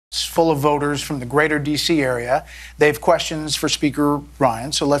full of voters from the greater D.C. area. They have questions for Speaker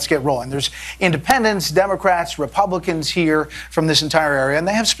Ryan, so let's get rolling. There's independents, Democrats, Republicans here from this entire area, and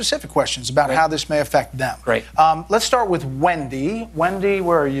they have specific questions about how this may affect them. Great. Let's start with Wendy. Wendy,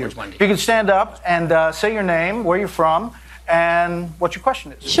 where are you? Where's Wendy? If you can stand up and say your name, where you're from, and what your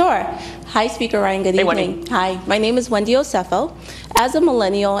question is. Sure. Hi, Speaker Ryan. Good evening. Wendy. Hi, my name is Wendy Osefo. As a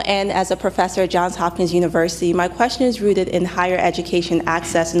millennial and as a professor at Johns Hopkins University, my question is rooted in higher education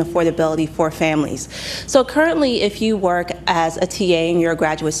access and affordability for families. So currently, if you work as a TA and you're a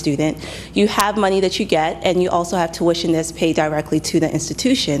graduate student, you have money that you get, and you also have tuition that's paid directly to the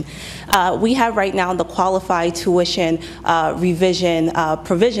institution. We have right now the qualified tuition revision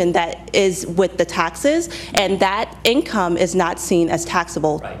provision that is with the taxes, and that income is not seen as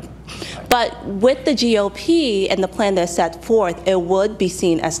taxable. Right. But with the GOP and the plan that's set forth, it would be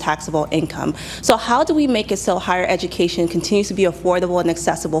seen as taxable income. So how do we make it so higher education continues to be affordable and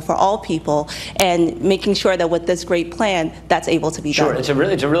accessible for all people, and making sure that with this great plan, that's able to be done? Sure, it's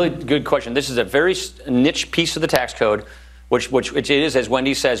a really good question. This is a very niche piece of the tax code, which it is, as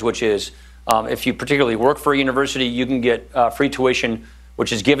Wendy says, which is if you particularly work for a university, you can get free tuition,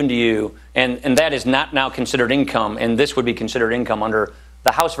 which is given to you, and that is not now considered income, and this would be considered income under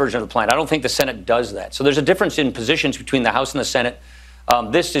the House version of the plan. I don't think the Senate does that. So there's a difference in positions between the House and the Senate.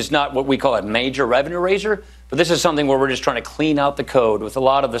 This is not what we call a major revenue raiser, but this is something where we're just trying to clean out the code with a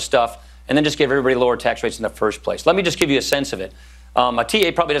lot of the stuff and then just give everybody lower tax rates in the first place. Let me just give you a sense of it. A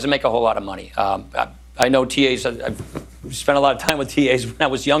TA probably doesn't make a whole lot of money. I know TAs, I've spent a lot of time with TAs when I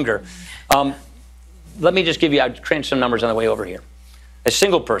was younger. Let me just give you, I crunched some numbers on the way over here. A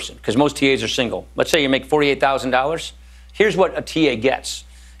single person, because most TAs are single. Let's say you make $48,000. Here's what a TA gets.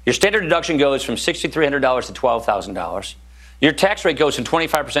 Your standard deduction goes from $6,300 to $12,000. Your tax rate goes from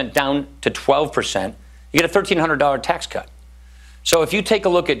 25% down to 12%. You get a $1,300 tax cut. So if you take a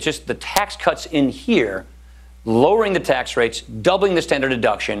look at just the tax cuts in here, lowering the tax rates, doubling the standard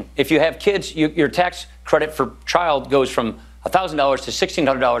deduction. If you have kids, your tax credit for child goes from $1,000 to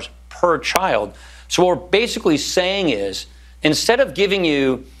 $1,600 per child. So what we're basically saying is, instead of giving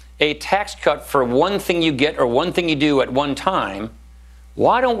you a tax cut for one thing you get or one thing you do at one time,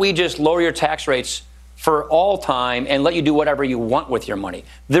 why don't we just lower your tax rates for all time and let you do whatever you want with your money?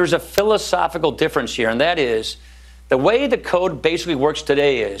 There's a philosophical difference here, and that is the way the code basically works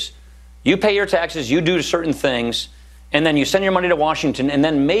today is you pay your taxes, you do certain things, and then you send your money to Washington, and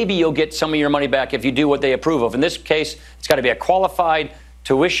then maybe you'll get some of your money back if you do what they approve of. In this case, it's got to be a qualified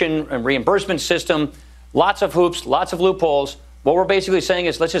tuition and reimbursement system, lots of hoops, lots of loopholes. What we're basically saying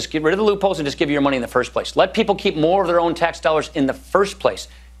is let's just get rid of the loopholes and just give you your money in the first place. Let people keep more of their own tax dollars in the first place.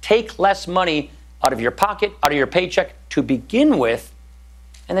 Take less money out of your pocket, out of your paycheck to begin with,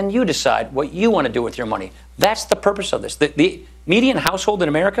 and then you decide what you want to do with your money. That's the purpose of this. The median household in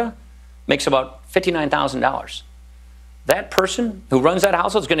America makes about $59,000. That person who runs that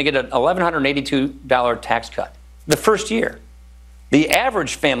household is going to get an $1,182 tax cut the first year. The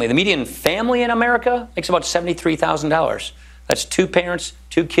average family, the median family in America, makes about $73,000. That's two parents,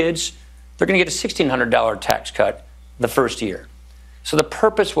 two kids. They're going to get a $1,600 tax cut the first year. So the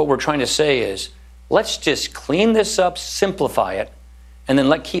purpose, what we're trying to say is, let's just clean this up, simplify it, and then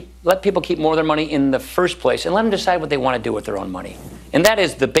let people keep more of their money in the first place and let them decide what they want to do with their own money. And that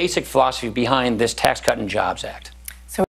is the basic philosophy behind this Tax Cut and Jobs Act.